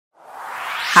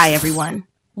Hi everyone.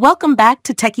 Welcome back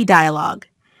to Techie Dialogue.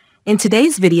 In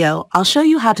today's video, I'll show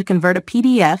you how to convert a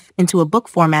PDF into a book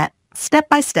format step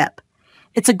by step.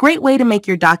 It's a great way to make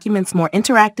your documents more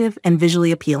interactive and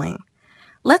visually appealing.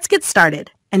 Let's get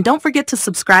started, and don't forget to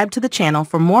subscribe to the channel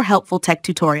for more helpful tech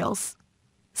tutorials.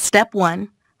 Step 1.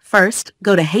 First,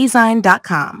 go to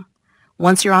hazine.com.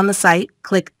 Once you're on the site,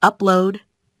 click Upload.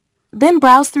 Then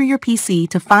browse through your PC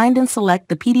to find and select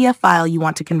the PDF file you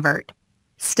want to convert.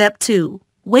 Step 2.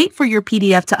 Wait for your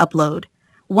PDF to upload.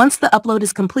 Once the upload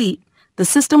is complete, the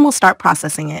system will start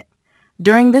processing it.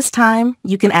 During this time,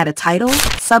 you can add a title,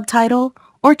 subtitle,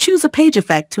 or choose a page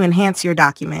effect to enhance your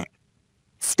document.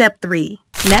 Step 3.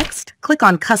 Next, click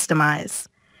on Customize.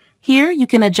 Here, you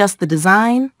can adjust the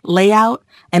design, layout,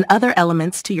 and other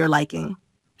elements to your liking.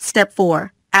 Step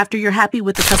 4. After you're happy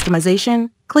with the customization,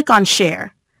 click on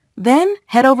Share. Then,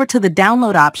 head over to the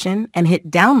Download option and hit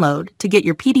Download to get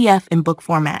your PDF in book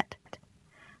format.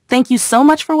 Thank you so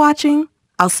much for watching.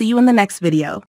 I'll see you in the next video.